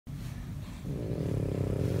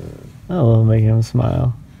I love making him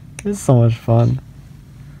smile. It's so much fun.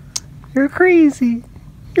 You're crazy.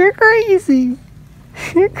 You're crazy.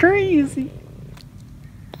 You're crazy.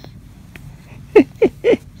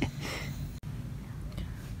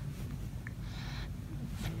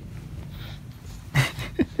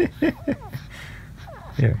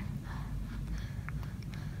 Here.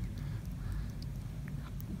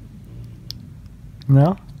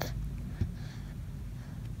 No?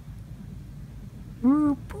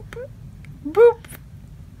 Boop, boop, boop.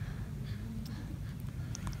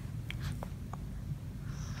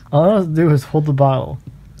 All I have to do is hold the bottle,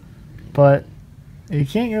 but you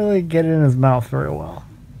can't really get it in his mouth very well.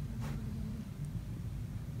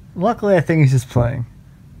 Luckily, I think he's just playing,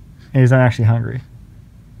 and he's not actually hungry.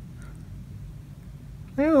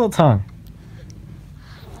 Look at the little tongue.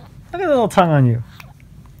 Look at the little tongue on you.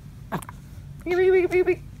 Beep, beep, beep, beep,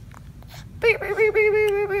 beep. Beep, beep, beep, beep,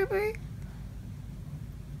 beep, beep, beep.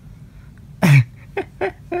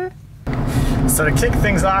 So to kick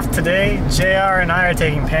things off today, JR and I are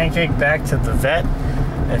taking Pancake back to the vet.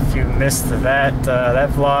 If you missed that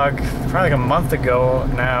vlog, probably like a month ago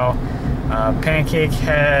now, Pancake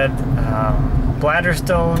had bladder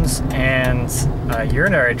stones and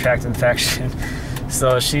urinary tract infection.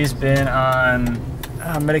 So she's been on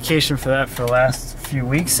medication for that for the last few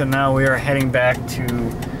weeks, and now we are heading back to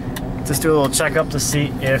just do a little checkup to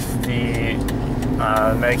see if the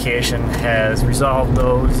medication has resolved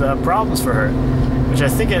those problems for her, which I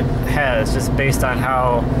think it has, just based on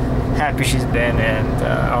how happy she's been and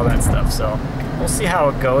all that stuff. So we'll see how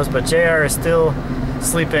it goes, but JR is still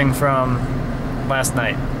sleeping from last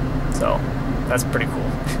night, so that's pretty cool.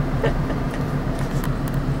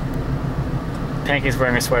 Pancake's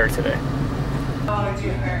wearing a sweater today.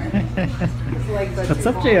 What's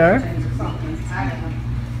up, JR?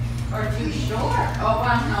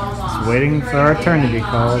 Just waiting for our turn to be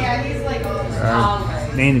called. Or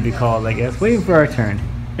our name to be called, I guess. Waiting for our turn.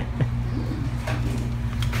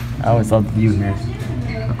 I always love the view here.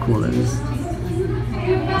 How cool that is.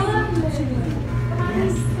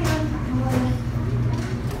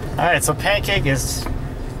 Alright, so Pancake is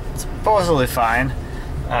supposedly fine.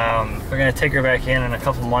 We're going to take her back in a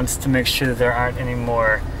couple months to make sure that there aren't any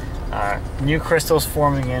more new crystals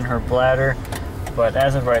forming in her bladder. But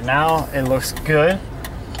as of right now, it looks good.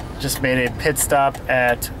 Just made a pit stop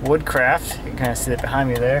at Woodcraft. You can kind of see that behind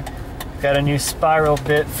me there. Got a new spiral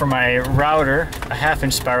bit for my router, a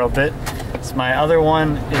 1/2-inch spiral bit. So my other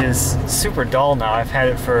one is super dull now. I've had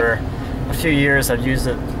it for a few years. I've used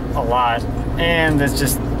it a lot, and it's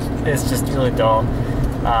just really dull.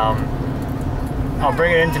 I'll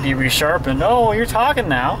bring it in to be resharpened. Oh, you're talking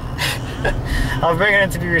now. I'll bring it in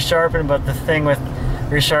to be resharpened, but the thing with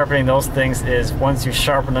resharpening those things is once you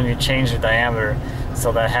sharpen them, you change the diameter,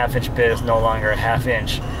 so that 1/2-inch bit is no longer a 1/2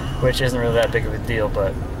 inch, which isn't really that big of a deal,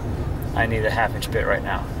 but I need a 1/2-inch bit right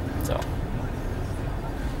now, so.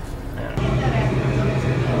 Yeah.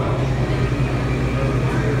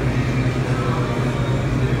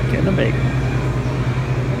 Getting a bagel.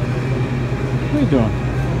 What are you doing?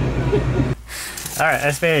 Alright, I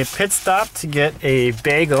just made a pit stop to get a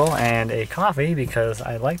bagel and a coffee because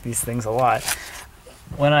I like these things a lot.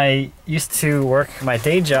 When I used to work my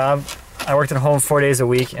day job, I worked at home 4 days a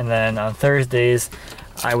week, and then on Thursdays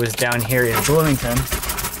I was down here in Bloomington.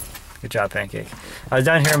 Good job, Pancake. I was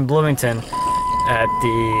down here in Bloomington at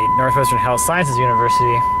the Northwestern Health Sciences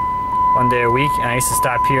University 1 day a week, and I used to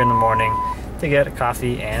stop here in the morning to get a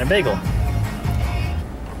coffee and a bagel.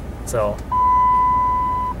 So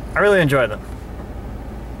I really enjoy them.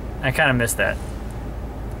 I kind of miss that.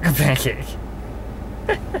 Pancake.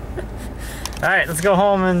 Alright, let's go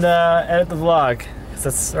home and edit the vlog, because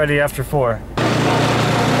it's already after 4.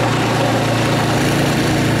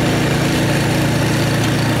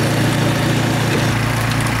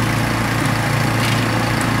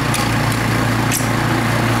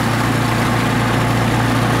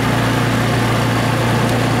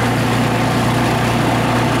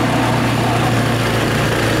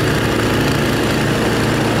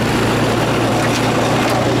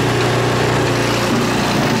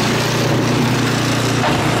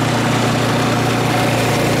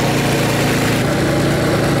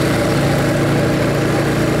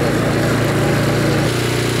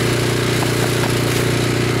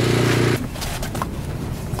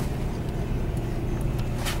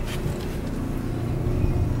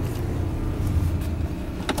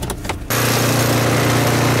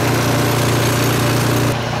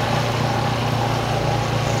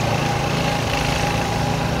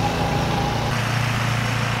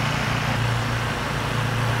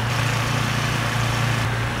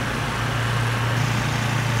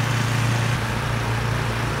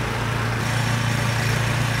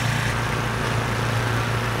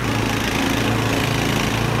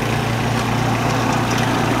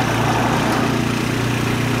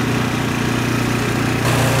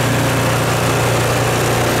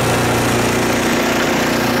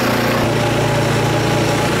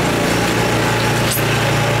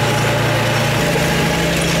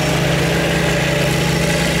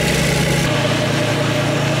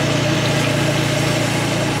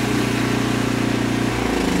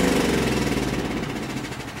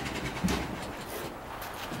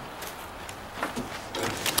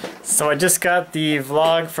 So I just got the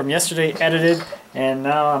vlog from yesterday edited, and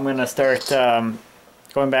now I'm gonna start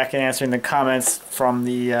going back and answering the comments from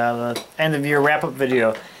the end of year wrap up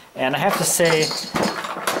video. And I have to say, just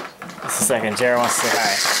a second, Jared wants to say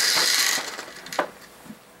hi.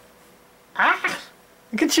 Ah!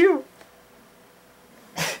 Look at you!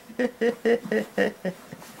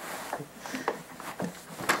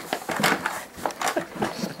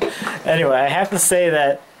 Anyway, I have to say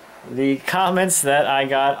that the comments that I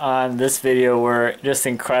got on this video were just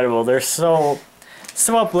incredible. They're so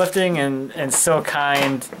uplifting and so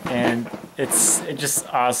kind, and it's just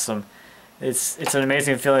awesome. It's an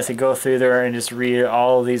amazing feeling to go through there and just read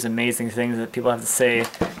all these amazing things that people have to say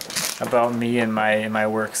about me and my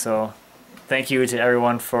work. So thank you to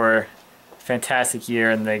everyone for a fantastic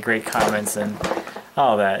year and the great comments and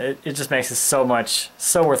all that. It just makes it so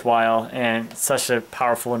worthwhile and such a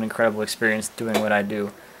powerful and incredible experience doing what I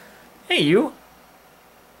do. Hey, you!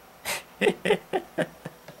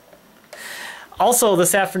 Also,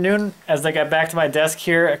 this afternoon, as I got back to my desk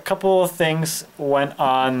here, a couple of things went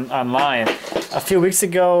on online. A few weeks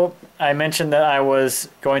ago, I mentioned that I was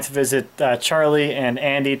going to visit Charlie and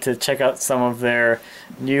Andy to check out some of their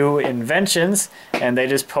new inventions, and they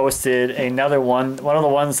just posted another one. One of the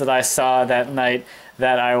ones that I saw that night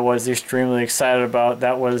that I was extremely excited about,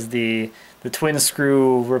 that was the twin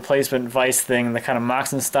screw replacement vise thing, the kind of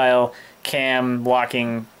Moxon style cam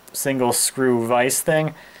locking single screw vise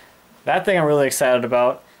thing. That thing I'm really excited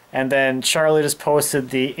about. And then Charlie just posted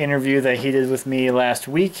the interview that he did with me last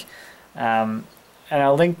week. And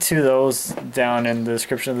I'll link to those down in the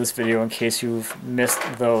description of this video in case you've missed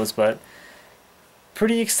those. But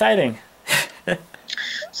pretty exciting. So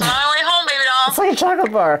on my way home, baby doll. It's like a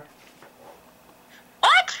chocolate bar.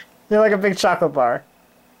 What? You're like a big chocolate bar.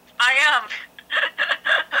 I am.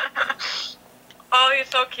 Oh, he's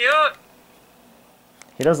so cute.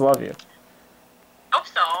 He does love you. Hope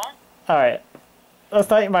so. Alright. Let's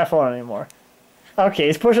not eat my phone anymore. Okay,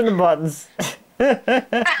 he's pushing the buttons. Let's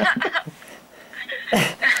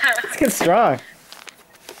get strong.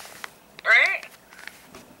 Right?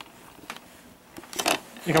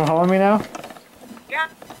 You come home with me now? Yeah.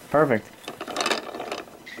 Perfect. So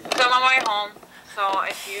I'm on my way home. So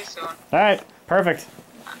I see you soon. Alright, perfect.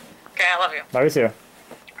 Okay, I love you. Love you too.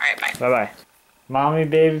 Alright, bye. Bye-bye. Mommy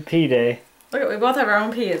baby pea day. Look, we both have our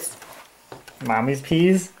own peas. Mommy's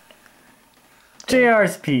peas.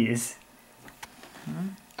 JR's peas.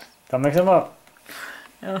 Don't mix them up.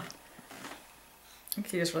 Yeah. I think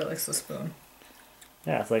he just really likes the spoon.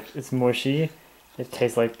 Yeah, it's mushy. It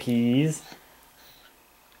tastes like peas.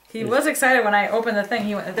 He was excited when I opened the thing.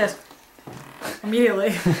 He went like this.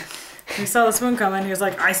 Immediately. He saw the spoon coming. He was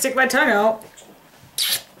like, I stick my tongue out.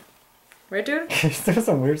 Right, dude? He's doing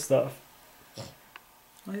some weird stuff.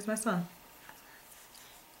 Well, he's my son.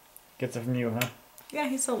 Gets it from you, huh? Yeah,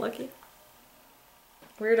 he's so lucky.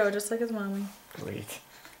 Weirdo, just like his mommy. Great.